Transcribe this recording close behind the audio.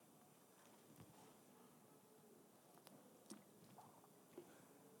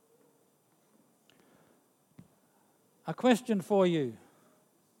A question for you.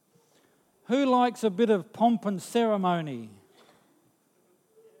 Who likes a bit of pomp and ceremony?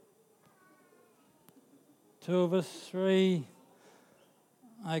 2 of us, 3.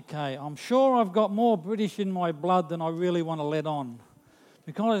 Okay, I'm sure I've got more British in my blood than I really want to let on.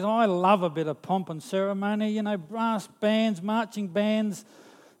 Because I love a bit of pomp and ceremony, you know, brass bands, marching bands,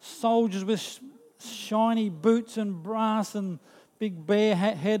 soldiers with shiny boots and brass and big bear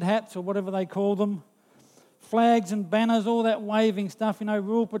head hats or whatever they call them, flags and banners, all that waving stuff, you know,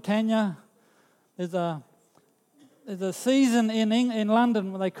 Rule Britannia. There's a season in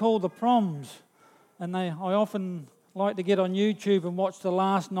London where they call the proms, and I often like to get on YouTube and watch the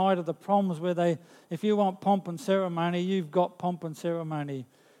last night of the proms where if you want pomp and ceremony, you've got pomp and ceremony.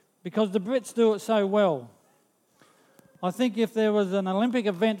 Because the Brits do it so well. I think if there was an Olympic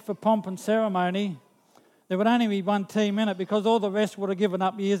event for pomp and ceremony, there would only be one team in it because all the rest would have given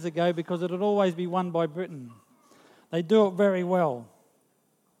up years ago because it would always be won by Britain. They do it very well.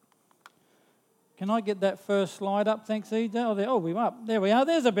 Can I get that first slide up? Thanks, EJ. Oh, we're up. There we are.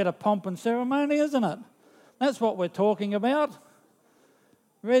 There's a bit of pomp and ceremony, isn't it? That's what we're talking about.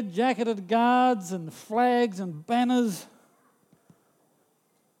 Red jacketed guards and flags and banners.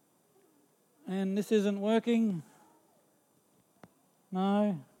 And this isn't working.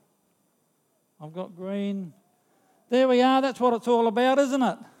 No. I've got green. There we are. That's what it's all about, isn't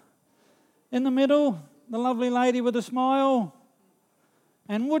it? In the middle, the lovely lady with a smile.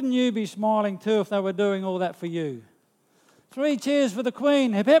 And wouldn't you be smiling too if they were doing all that for you? 3 cheers for the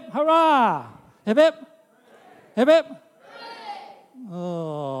Queen. Hip, hip, hurrah! Hip, hip. Hip, hip.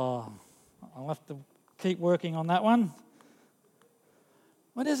 Oh, I'll have to keep working on that one.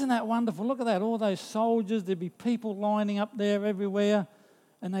 But isn't that wonderful? Look at that, all those soldiers. There'd be people lining up there everywhere,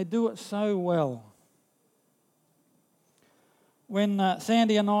 and they do it so well. When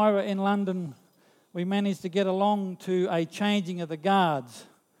Sandy and I were in London, we managed to get along to a changing of the guards.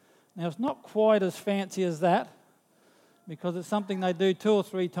 Now, it's not quite as fancy as that, because it's something they do 2 or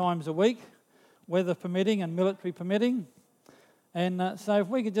 3 times a week, weather permitting and military permitting. And so if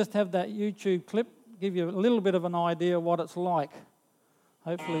we could just have that YouTube clip, give you a little bit of an idea of what it's like.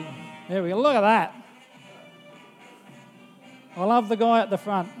 Hopefully, there we go. Look at that. I love the guy at the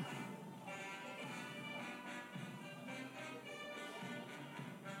front.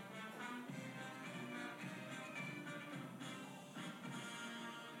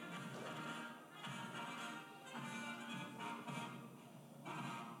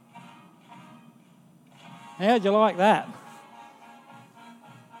 How'd you like that?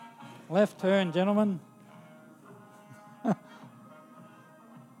 Left turn, gentlemen. On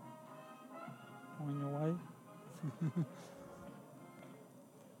your way.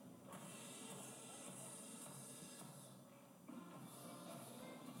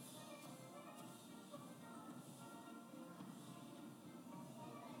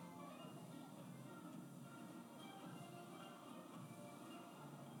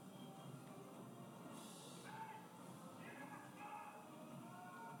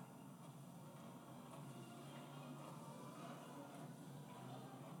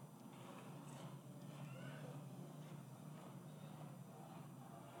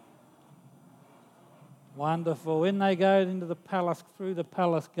 Wonderful. In they go into the palace, through the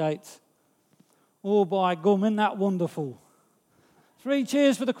palace gates. Oh, by gum, isn't that wonderful? 3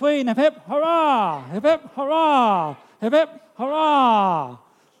 cheers for the Queen. Hip, hip, hurrah! Hip, hip, hurrah! Hip, hip, hurrah!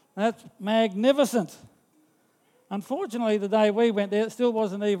 That's magnificent. Unfortunately, the day we went there, it still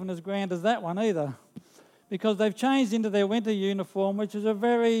wasn't even as grand as that one either, because they've changed into their winter uniform, which is a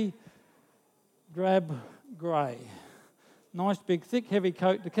very drab grey. Nice big thick heavy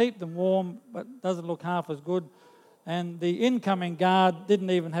coat to keep them warm, but doesn't look half as good. And the incoming guard didn't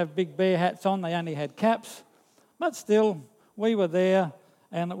even have big bear hats on, they only had caps. But still, we were there,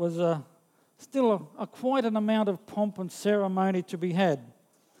 and it was still quite an amount of pomp and ceremony to be had.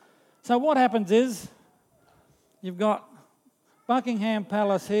 So what happens is, you've got Buckingham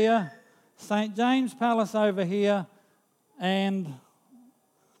Palace here, St James Palace over here, and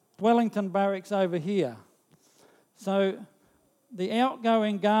Wellington Barracks over here. So the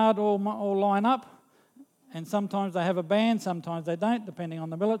outgoing guard all line up, and sometimes they have a band, sometimes they don't, depending on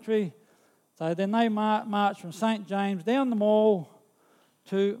the military. So then they march from St James down the mall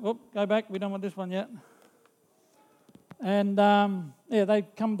to, go back, we don't want this one yet. And they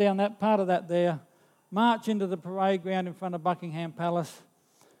come down that part of that there, march into the parade ground in front of Buckingham Palace.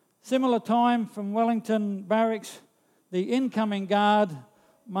 Similar time from Wellington Barracks, the incoming guard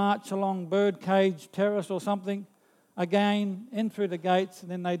march along Birdcage Terrace or something, again in through the gates, and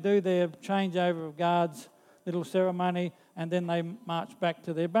then they do their changeover of guards, little ceremony, and then they march back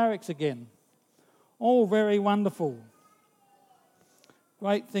to their barracks again. All very wonderful.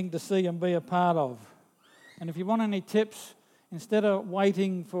 great thing to see and be a part of. And if you want any tips, instead of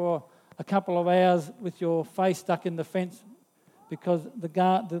waiting for a couple of hours with your face stuck in the fence, because the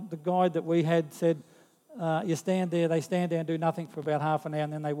guide that we had said, you stand there, they stand there and do nothing for about half an hour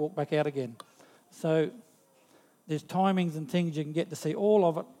and then they walk back out again. So there's timings and things you can get to see all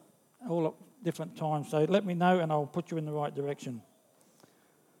of it, all at different times. So let me know and I'll put you in the right direction.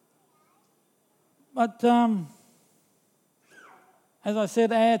 But as I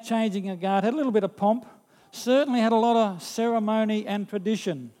said, our changing a guard had a little bit of pomp, certainly had a lot of ceremony and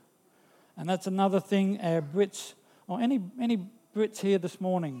tradition. And that's another thing our Brits, or any Brits here this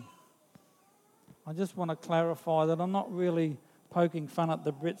morning, I just want to clarify that I'm not really poking fun at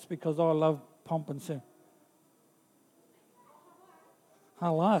the Brits because I love pomp and ceremony.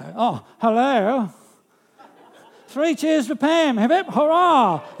 Hello. Oh, hello. 3 cheers for Pam. Hip hip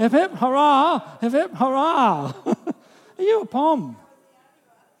hurrah. Hip hip hurrah. Hip hip hurrah. Are you a pom?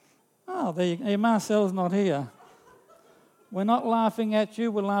 Oh, there you go. Marcel's not here. We're not laughing at you,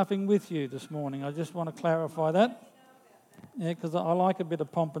 we're laughing with you this morning. I just want to clarify that. Yeah, because I like a bit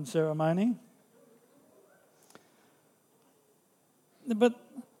of pomp and ceremony. But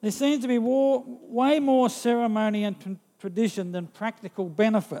there seems to be way more ceremony and tradition than practical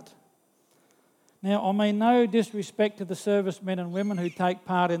benefit. Now, I mean no disrespect to the servicemen and women who take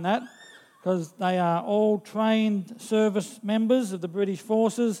part in that, because they are all trained service members of the British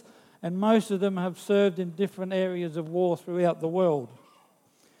forces, and most of them have served in different areas of war throughout the world.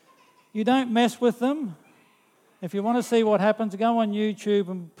 You don't mess with them. If you want to see what happens, go on YouTube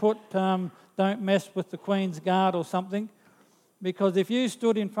and put don't mess with the Queen's Guard or something, because if you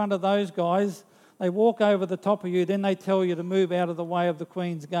stood in front of those guys, they walk over the top of you, then they tell you to move out of the way of the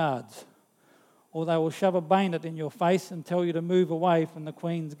Queen's Guards. Or they will shove a bayonet in your face and tell you to move away from the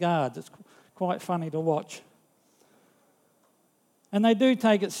Queen's Guards. It's quite funny to watch. And they do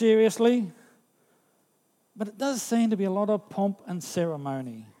take it seriously, but it does seem to be a lot of pomp and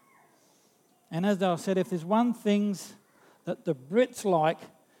ceremony. And as I said, if there's one thing that the Brits like,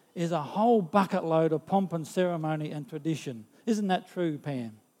 is a whole bucket load of pomp and ceremony and tradition. Isn't that true,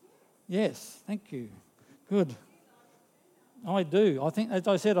 Pam? Yes, thank you. Good. I do. I think, as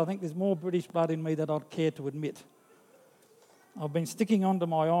I said, I think there's more British blood in me than I'd care to admit. I've been sticking on to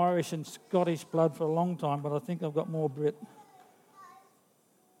my Irish and Scottish blood for a long time, but I think I've got more Brit.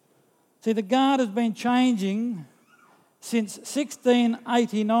 See, the Guard has been changing since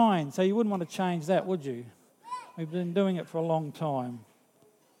 1689, so you wouldn't want to change that, would you? We've been doing it for a long time.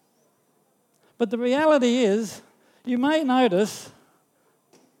 But the reality is, you may notice,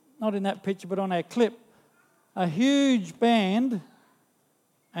 not in that picture but on our clip, a huge band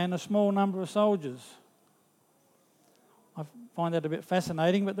and a small number of soldiers. I find that a bit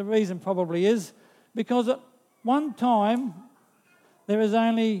fascinating, but the reason probably is because at one time there is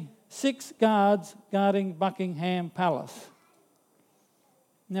only 6 guards guarding Buckingham Palace.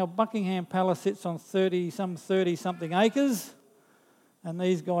 Now, Buckingham Palace sits on 30-something acres, and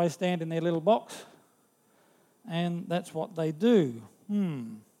these guys stand in their little box, and that's what they do.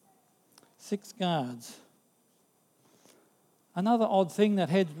 6 guards. Another odd thing that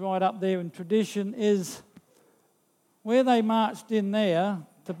heads right up there in tradition is where they marched in there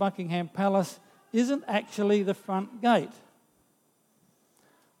to Buckingham Palace isn't actually the front gate.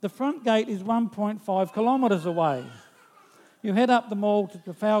 The front gate is 1.5 kilometres away. You head up the mall to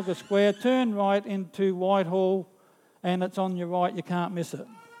Trafalgar Square, turn right into Whitehall, and it's on your right, you can't miss it.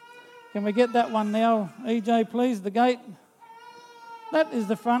 Can we get that one now, EJ, please, the gate? That is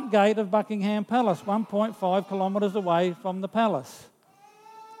the front gate of Buckingham Palace, 1.5 kilometres away from the palace.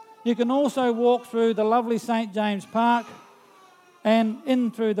 You can also walk through the lovely St James Park and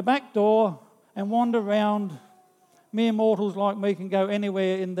in through the back door and wander around. Mere mortals like me can go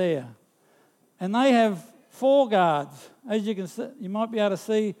anywhere in there. And they have 4 guards. As you can see, you might be able to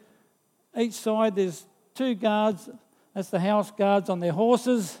see each side there's 2 guards. That's the house guards on their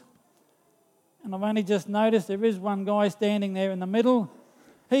horses. And I've only just noticed there is one guy standing there in the middle.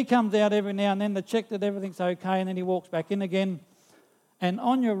 He comes out every now and then to check that everything's okay, and then he walks back in again. And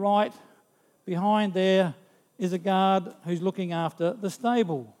on your right, behind there, is a guard who's looking after the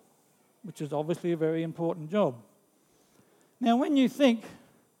stable, which is obviously a very important job. Now, when you think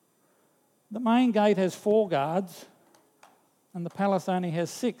the main gate has 4 guards and the palace only has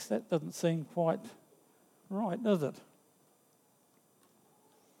 6, that doesn't seem quite right, does it?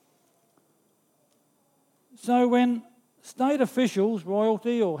 So when state officials,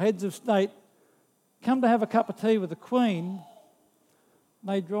 royalty or heads of state, come to have a cup of tea with the Queen,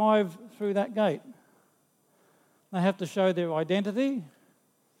 they drive through that gate. They have to show their identity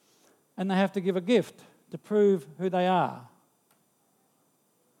and they have to give a gift to prove who they are.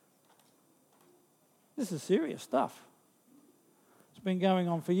 This is serious stuff. It's been going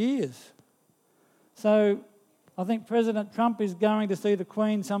on for years. So I think President Trump is going to see the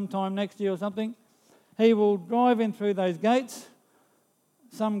Queen sometime next year or something. He will drive in through those gates.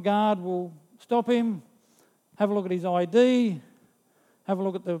 Some guard will stop him, have a look at his ID, have a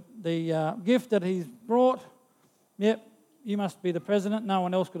look at the gift that he's brought. Yep, you must be the president. No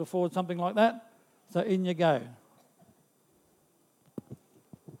one else could afford something like that. So in you go.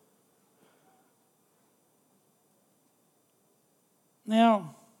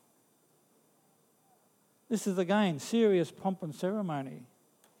 Now, this is again serious pomp and ceremony.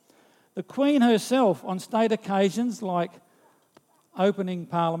 The Queen herself, on state occasions like opening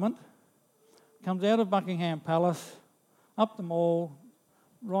Parliament, comes out of Buckingham Palace, up the Mall,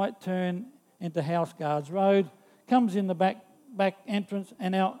 right turn into House Guards Road, comes in the back entrance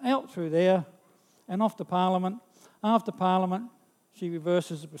and out through there and off to Parliament. After Parliament, she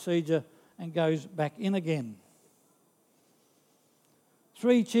reverses the procedure and goes back in again.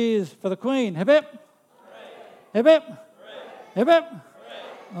 3 cheers for the Queen. Hip hip. Hip hip. Hip hip.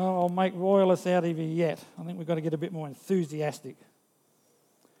 Oh, I'll make royalists out of you yet. I think we've got to get a bit more enthusiastic.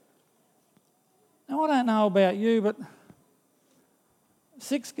 Now, I don't know about you, but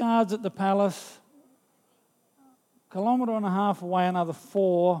 6 guards at the palace, 1.5 kilometres away, another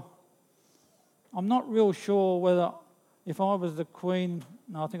 4. I'm not real sure whether, if I was the Queen,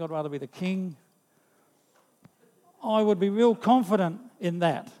 no, I think I'd rather be the King, I would be real confident in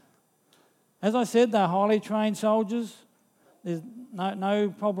that. As I said, they're highly trained soldiers. There's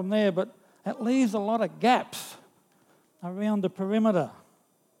no problem there, but it leaves a lot of gaps around the perimeter.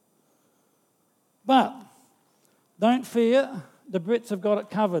 But don't fear, the Brits have got it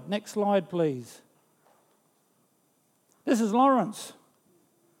covered. Next slide, please. This is Lawrence.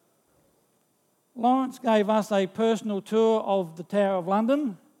 Lawrence gave us a personal tour of the Tower of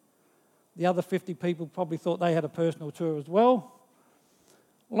London. The other 50 people probably thought they had a personal tour as well.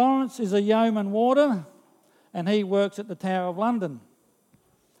 Lawrence is a yeoman warder, and he works at the Tower of London.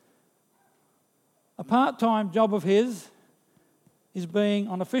 A part-time job of his is being,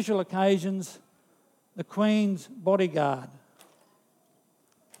 on official occasions, the Queen's bodyguard.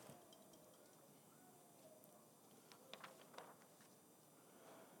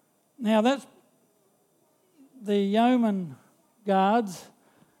 Now, that's the yeoman guards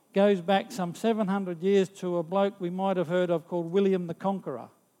goes back some 700 years to a bloke we might have heard of called William the Conqueror.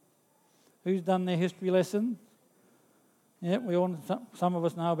 Who's done their history lesson? Yeah, some of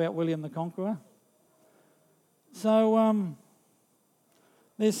us know about William the Conqueror. So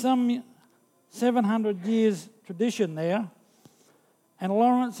there's some 700 years tradition there. And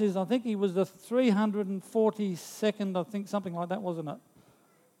Lawrence is, I think he was the 342nd, I think something like that, wasn't it?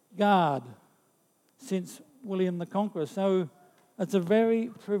 Guard since William the Conqueror. So it's a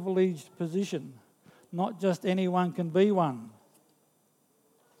very privileged position. Not just anyone can be one.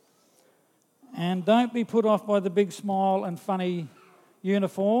 And don't be put off by the big smile and funny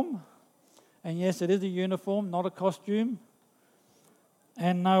uniform. And yes, it is a uniform, not a costume.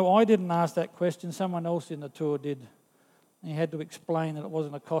 And no, I didn't ask that question. Someone else in the tour did. He had to explain that it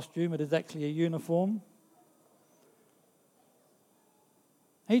wasn't a costume. It is actually a uniform.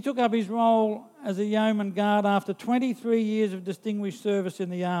 He took up his role as a yeoman guard after 23 years of distinguished service in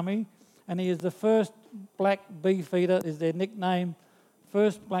the army, and he is the first black beefeater, is their nickname,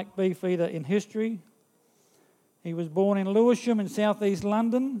 first black beefeater in history. He was born in Lewisham in southeast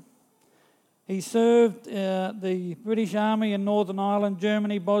London. He served the British Army in Northern Ireland,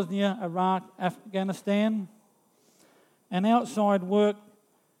 Germany, Bosnia, Iraq, Afghanistan. And outside work,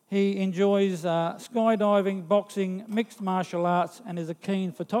 he enjoys skydiving, boxing, mixed martial arts, and is a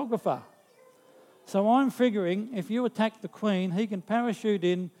keen photographer. So I'm figuring if you attack the Queen, he can parachute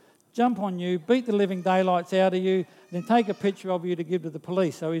in, jump on you, beat the living daylights out of you, then take a picture of you to give to the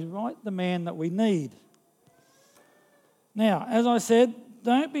police. So he's right the man that we need. Now, as I said,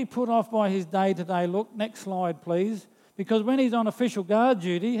 don't be put off by his day-to-day look. Next slide, please. Because when he's on official guard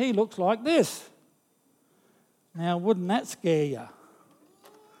duty, he looks like this. Now, wouldn't that scare you?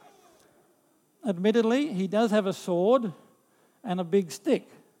 Admittedly, he does have a sword and a big stick.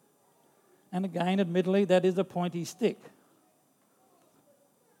 And again, admittedly, that is a pointy stick.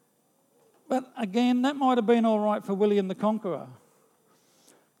 But again, that might have been all right for William the Conqueror.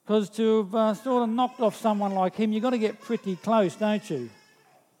 Because to have sort of knocked off someone like him, you've got to get pretty close, don't you?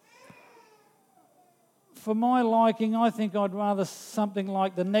 For my liking, I think I'd rather something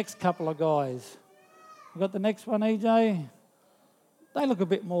like the next couple of guys. We've got the next one, EJ. They look a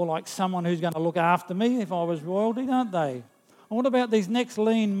bit more like someone who's going to look after me if I was royalty, don't they? And what about these next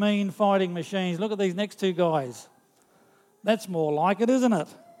lean, mean fighting machines? Look at these next 2 guys. That's more like it, isn't it?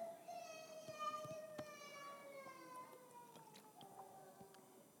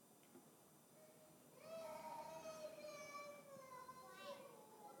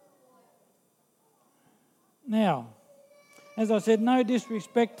 Now, as I said, no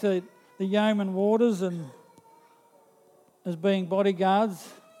disrespect to the yeoman warders and as being bodyguards,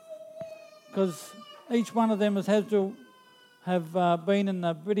 because each one of them has had to have been in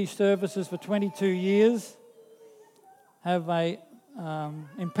the British services for 22 years, have a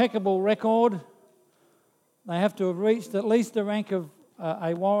impeccable record. They have to have reached at least the rank of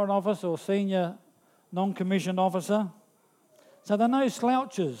a warrant officer or senior non-commissioned officer. So they're no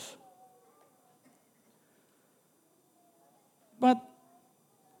slouches. But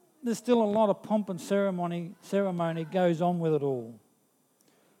there's still a lot of pomp and ceremony goes on with it all.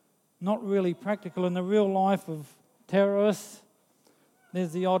 Not really practical in the real life of terrorists.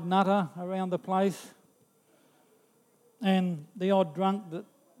 There's the odd nutter around the place and the odd drunk that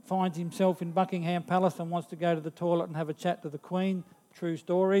finds himself in Buckingham Palace and wants to go to the toilet and have a chat to the Queen. True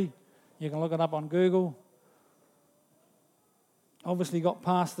story. You can look it up on Google. Obviously got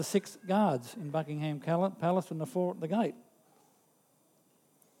past the 6 guards in Buckingham Palace and the 4 at the gate.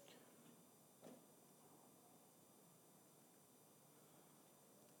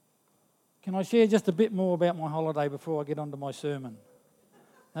 Can I share just a bit more about my holiday before I get on to my sermon?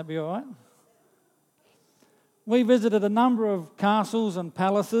 That'd be all right? We visited a number of castles and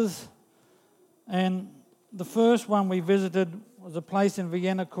palaces, and the first one we visited was a place in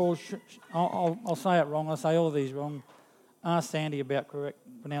Vienna called, I'll say it wrong, I'll say all these wrong. Ask Sandy about correct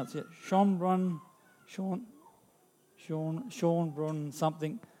pronunciation. Schönbrunn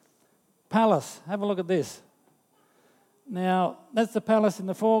something. Palace. Have a look at this. Now, that's the palace in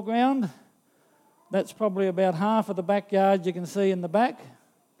the foreground. That's probably about half of the backyard you can see in the back.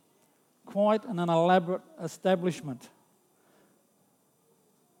 Quite an elaborate establishment.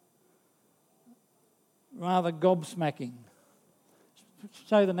 Rather gobsmacking.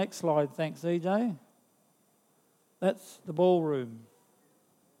 Show the next slide, thanks, EJ. That's the ballroom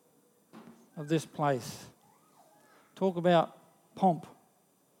of this place. Talk about pomp.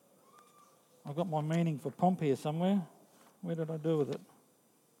 I've got my meaning for pomp here somewhere. Where did I do with it?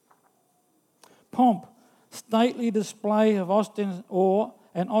 Pomp, stately display of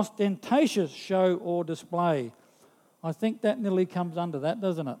an ostentatious show or display. I think that nearly comes under that,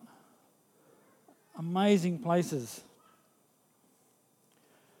 doesn't it? Amazing places.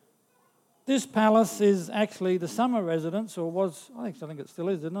 This palace is actually the summer residence, or was, I think it still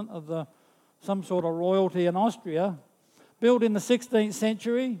is, isn't it, of some sort of royalty in Austria, built in the 16th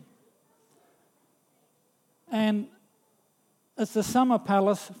century. And it's the summer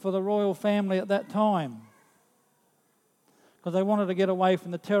palace for the royal family at that time, because they wanted to get away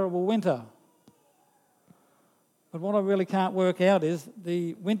from the terrible winter. But what I really can't work out is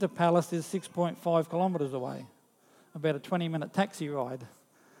the winter palace is 6.5 kilometres away, about a 20-minute taxi ride.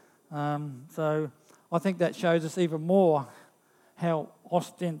 So I think that shows us even more how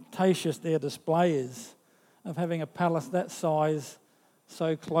ostentatious their display is of having a palace that size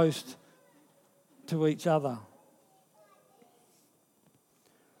so close to each other.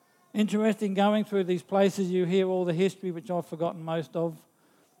 Interesting going through these places, you hear all the history, which I've forgotten most of,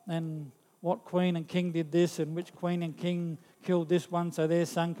 and what queen and king did this, and which queen and king killed this one so their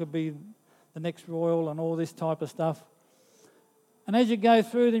son could be the next royal, and all this type of stuff. And as you go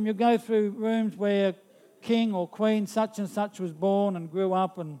through them, you go through rooms where king or queen such and such was born and grew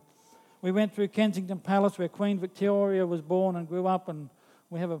up, and we went through Kensington Palace where Queen Victoria was born and grew up, and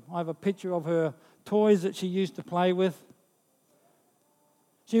I have a picture of her toys that she used to play with.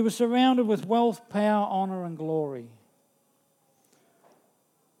 She was surrounded with wealth, power, honour and glory.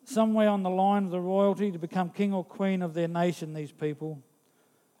 Somewhere on the line of the royalty to become king or queen of their nation, these people.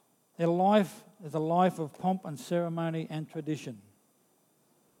 Their life is a life of pomp and ceremony and tradition.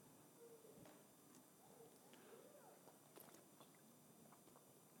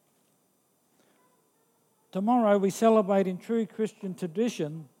 Tomorrow we celebrate in true Christian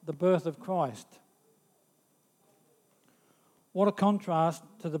tradition the birth of Christ. What a contrast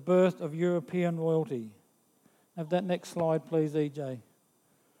to the birth of European royalty. Have that next slide, please, EJ.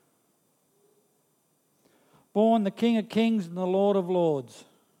 Born the King of Kings and the Lord of Lords.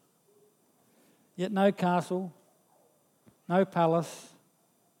 Yet no castle, no palace,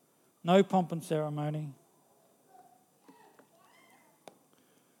 no pomp and ceremony.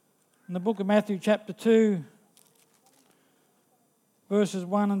 In the book of Matthew chapter 2, verses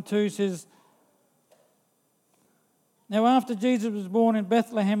 1 and 2 says, Now after Jesus was born in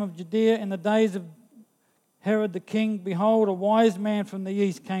Bethlehem of Judea in the days of Herod the king, behold, a wise man from the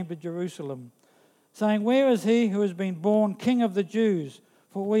east came to Jerusalem, saying, Where is he who has been born King of the Jews?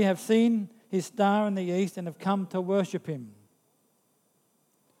 For we have seen his star in the east and have come to worship him.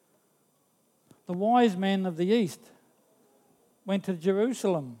 The wise men of the east went to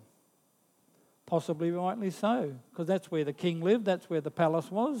Jerusalem, Possibly rightly so, because that's where the king lived, that's where the palace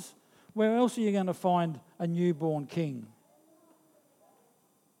was. Where else are you going to find a newborn king?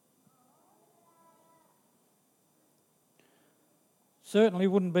 Certainly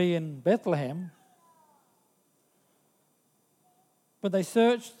wouldn't be in Bethlehem. But they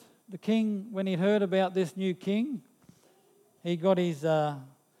searched. The king, when he heard about this new king, he got his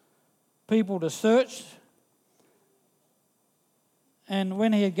people to search. And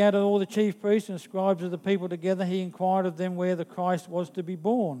when he had gathered all the chief priests and scribes of the people together, he inquired of them where the Christ was to be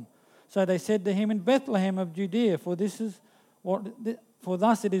born. So they said to him, in Bethlehem of Judea, for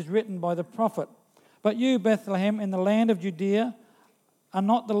thus it is written by the prophet. But you, Bethlehem, in the land of Judea, are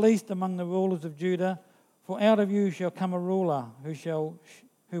not the least among the rulers of Judah, for out of you shall come a ruler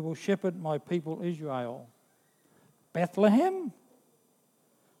who will shepherd my people Israel. Bethlehem?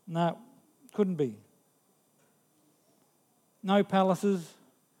 No, couldn't be. No palaces,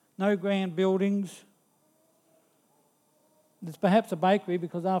 no grand buildings. There's perhaps a bakery,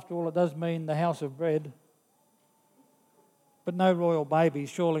 because after all it does mean the house of bread. But no royal baby,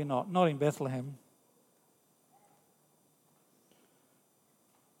 surely not. Not in Bethlehem.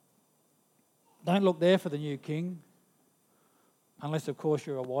 Don't look there for the new king, unless of course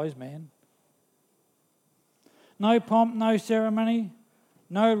you're a wise man. No pomp, no ceremony,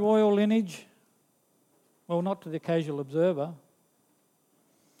 no royal lineage. Well, not to the casual observer.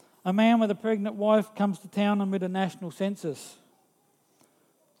 A man with a pregnant wife comes to town amid a national census.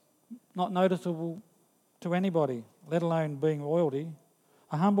 Not noticeable to anybody, let alone being royalty.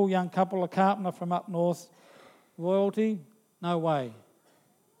 A humble young couple, a carpenter from up north. Royalty? No way.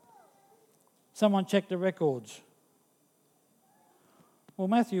 Someone check the records. Well,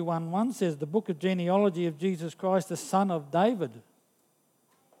 Matthew 1:1 says, the book of genealogy of Jesus Christ, the son of David,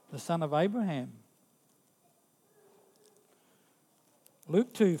 the son of Abraham.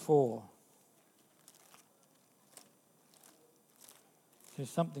 Luke 2:4 says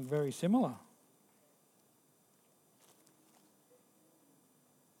something very similar.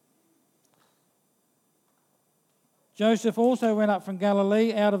 Joseph also went up from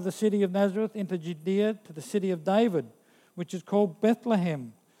Galilee out of the city of Nazareth into Judea to the city of David, which is called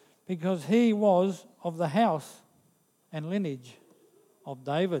Bethlehem, because he was of the house and lineage of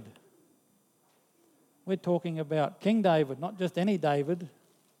David. We're talking about King David, not just any David,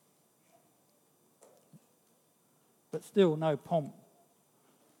 but still no pomp,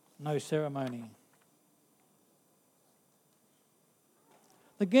 no ceremony.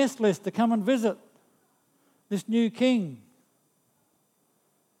 The guest list to come and visit this new king.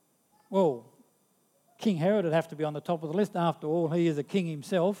 Well, King Herod would have to be on the top of the list. After all, he is a king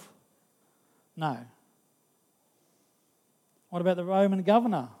himself. No. What about the Roman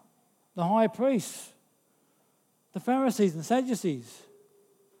governor, the high priests, the Pharisees and Sadducees?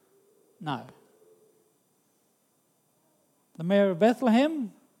 No. The mayor of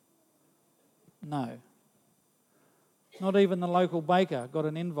Bethlehem? No. Not even the local baker got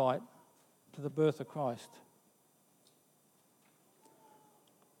an invite to the birth of Christ.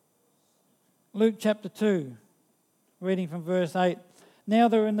 Luke chapter 2, reading from verse 8. Now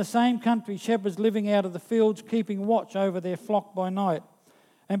there were in the same country shepherds living out of the fields, keeping watch over their flock by night.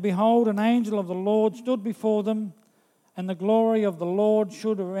 And behold, an angel of the Lord stood before them, and the glory of the Lord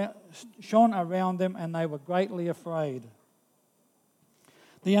shone around them, and they were greatly afraid.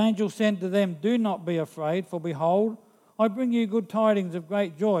 The angel said to them, do not be afraid, for behold, I bring you good tidings of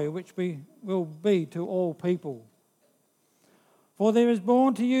great joy, which will be to all people. For there is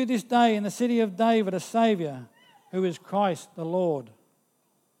born to you this day in the city of David a Saviour, who is Christ the Lord.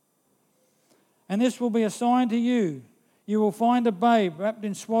 And this will be a sign to you. You will find a babe wrapped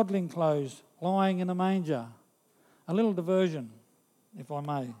in swaddling clothes, lying in a manger. A little diversion, if I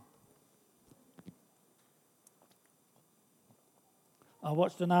may. I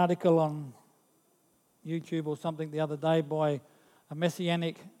watched an article on YouTube or something the other day by a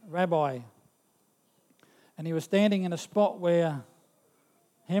Messianic rabbi. And he was standing in a spot where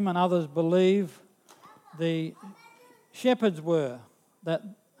him and others believe the shepherds were that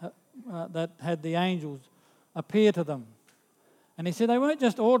had the angels appear to them. And he said they weren't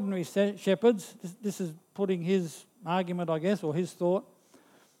just ordinary shepherds. This is putting his argument, I guess, or his thought.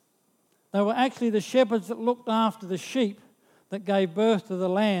 They were actually the shepherds that looked after the sheep that gave birth to the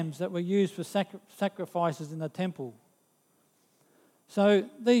lambs that were used for sacrifices in the temple. So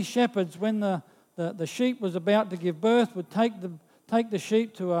these shepherds, when the sheep was about to give birth, would take the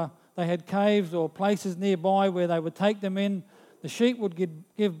sheep to they had caves or places nearby where they would take them in. The sheep would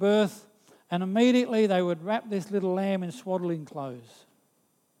give birth, and immediately they would wrap this little lamb in swaddling clothes,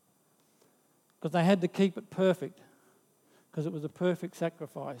 because they had to keep it perfect, because it was a perfect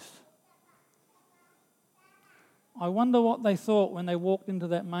sacrifice. I wonder what they thought when they walked into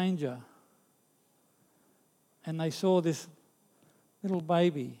that manger and they saw this little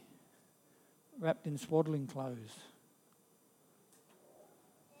baby wrapped in swaddling clothes.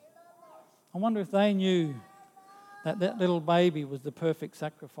 I wonder if they knew that that little baby was the perfect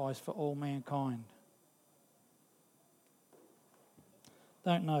sacrifice for all mankind.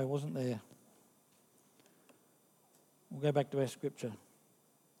 Don't know, wasn't there? We'll go back to our scripture.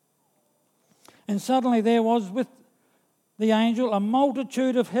 And suddenly there was with the angel a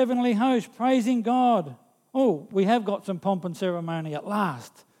multitude of heavenly hosts praising God. Oh, we have got some pomp and ceremony at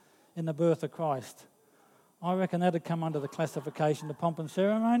last in the birth of Christ. I reckon that'd come under the classification of pomp and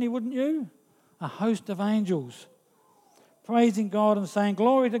ceremony, wouldn't you? A host of angels praising God and saying,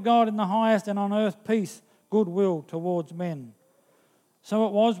 "Glory to God in the highest, and on earth peace, goodwill towards men." So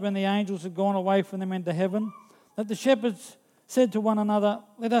it was when the angels had gone away from them into heaven that the shepherds said to one another,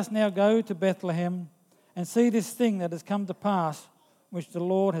 "Let us now go to Bethlehem and see this thing that has come to pass, which the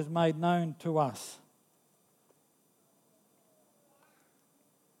Lord has made known to us."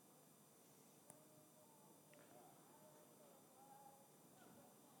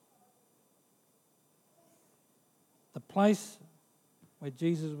 The place where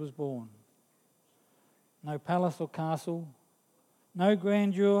Jesus was born. No palace or castle, no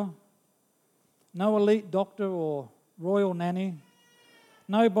grandeur, no elite doctor or royal nanny,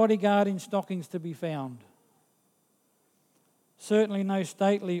 no bodyguard in stockings to be found. Certainly no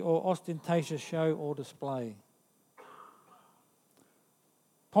stately or ostentatious show or display.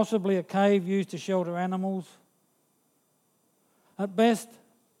 Possibly a cave used to shelter animals. At best,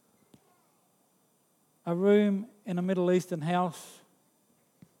 a room in a Middle Eastern house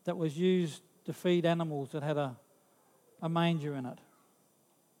that was used to feed animals that had a manger in it.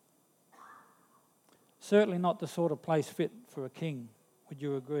 Certainly not the sort of place fit for a king, would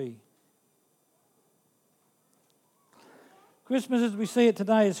you agree? Christmas as we see it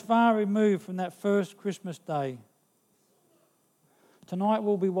today is far removed from that first Christmas day. Tonight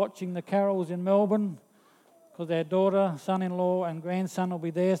we'll be watching the carols in Melbourne because our daughter, son-in-law and grandson will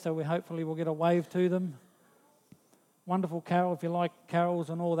be there, so we hopefully will get a wave to them. Wonderful carol, if you like carols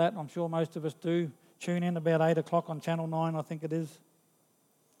and all that. I'm sure most of us do. Tune in about 8 o'clock on Channel 9, I think it is.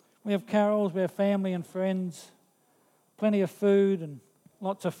 We have carols, we have family and friends, plenty of food and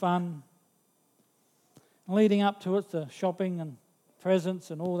lots of fun. And leading up to it, the shopping and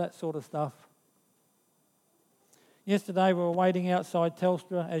presents and all that sort of stuff. Yesterday we were waiting outside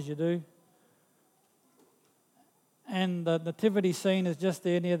Telstra, as you do. And the nativity scene is just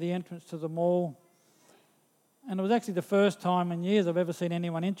there near the entrance to the mall. And it was actually the first time in years I've ever seen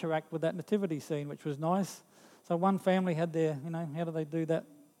anyone interact with that nativity scene, which was nice. So one family had their, how do they do that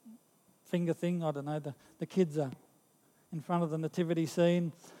finger thing? I don't know. The kids are in front of the nativity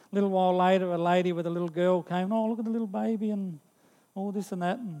scene. A little while later, a lady with a little girl came, "Oh, look at the little baby," and all this and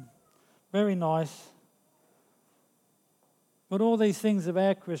that. And very nice. But all these things of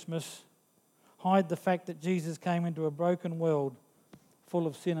our Christmas hide the fact that Jesus came into a broken world full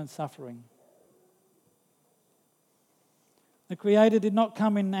of sin and suffering. The Creator did not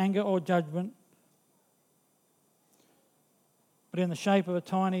come in anger or judgment, but in the shape of a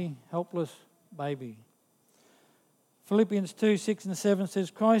tiny, helpless baby. Philippians 2, 6 and 7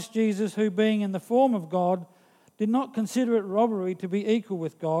 says, "Christ Jesus, who being in the form of God, did not consider it robbery to be equal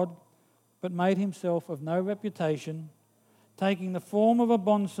with God, but made himself of no reputation, taking the form of a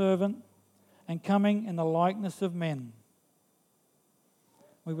bondservant and coming in the likeness of men."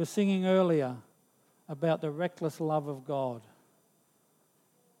 We were singing earlier about the reckless love of God.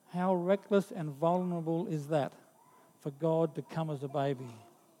 How reckless and vulnerable is that for God to come as a baby?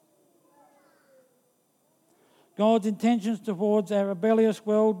 God's intentions towards our rebellious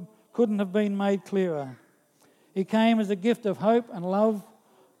world couldn't have been made clearer. He came as a gift of hope and love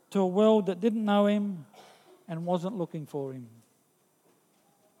to a world that didn't know him and wasn't looking for him.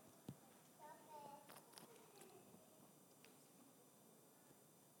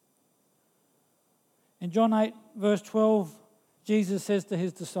 In John 8, verse 12, Jesus says to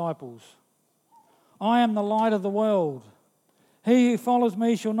his disciples, "I am the light of the world. He who follows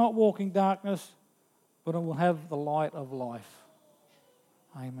me shall not walk in darkness, but will have the light of life."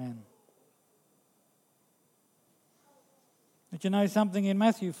 Amen. Did you know something? In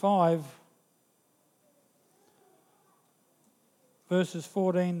Matthew 5, verses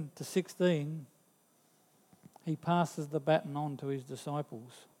 14 to 16, he passes the baton on to his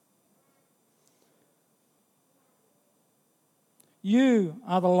disciples. "You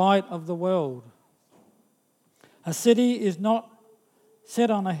are the light of the world. A city that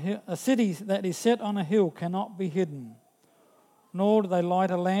is set on a hill cannot be hidden. Nor do they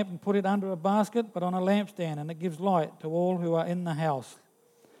light a lamp and put it under a basket, but on a lampstand, and it gives light to all who are in the house.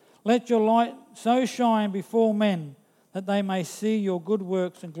 Let your light so shine before men that they may see your good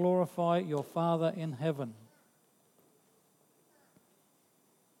works and glorify your Father in heaven.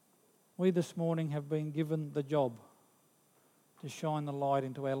 We this morning have been given the job to shine the light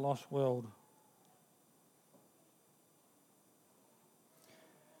into our lost world.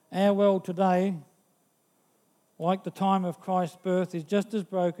 Our world today, like the time of Christ's birth, is just as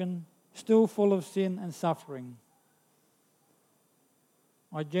broken, still full of sin and suffering.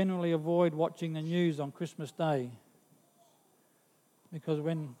 I generally avoid watching the news on Christmas Day because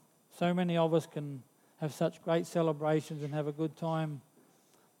when so many of us can have such great celebrations and have a good time,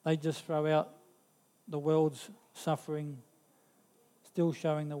 they just throw out the world's suffering, still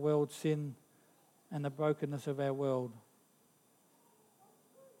showing the world's sin and the brokenness of our world.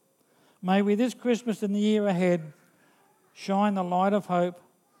 May we this Christmas and the year ahead shine the light of hope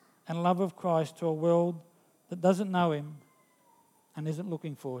and love of Christ to a world that doesn't know him and isn't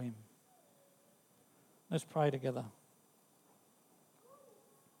looking for him. Let's pray together.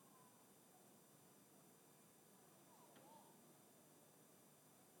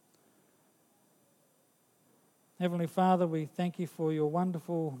 Heavenly Father, we thank you for your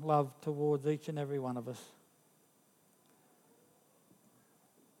wonderful love towards each and every one of us.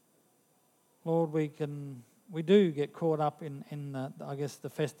 Lord, we do get caught up in the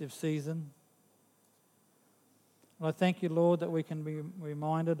festive season. And I thank you, Lord, that we can be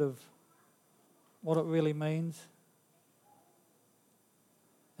reminded of what it really means.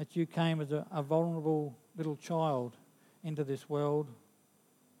 That you came as a vulnerable little child into this world.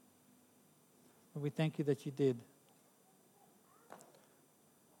 And we thank you that you did.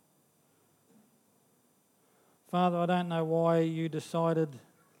 Father, I don't know why you decided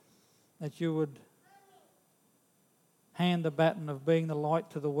that you would hand the baton of being the light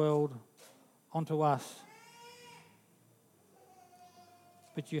to the world onto us.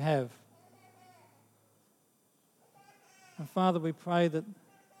 But you have. And Father, we pray that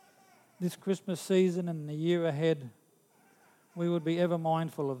this Christmas season and the year ahead, we would be ever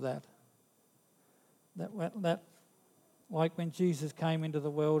mindful of that. That like when Jesus came into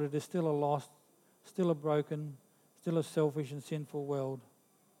the world, it is still a lost, still a broken, still a selfish and sinful world.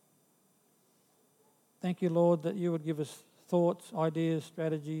 Thank you, Lord, that you would give us thoughts, ideas,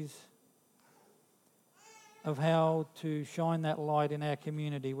 strategies of how to shine that light in our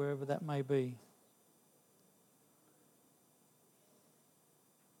community, wherever that may be.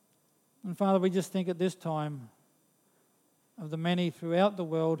 And Father, we just think at this time of the many throughout the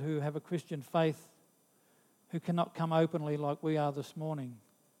world who have a Christian faith who cannot come openly like we are this morning.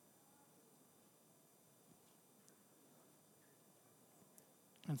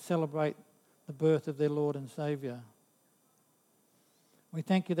 And celebrate the birth of their Lord and Saviour. We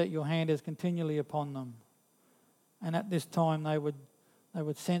thank you that your hand is continually upon them. And at this time they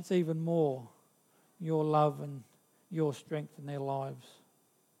would sense even more your love and your strength in their lives.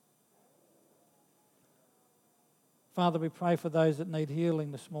 Father, we pray for those that need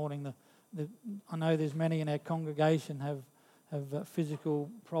healing this morning. I know there's many in our congregation have physical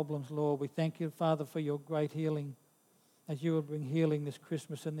problems, Lord. We thank you, Father, for your great healing, as you will bring healing this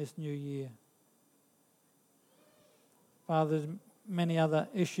Christmas and this new year. Father, there's many other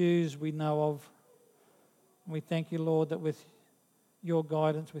issues we know of. We thank you, Lord, that with your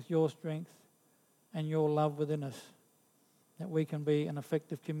guidance, with your strength and your love within us, that we can be an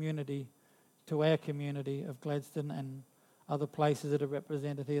effective community to our community of Gladstone and other places that are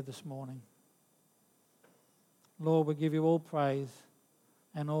represented here this morning. Lord, we give you all praise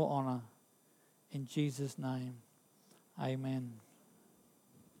and all honour in Jesus' name. Amen.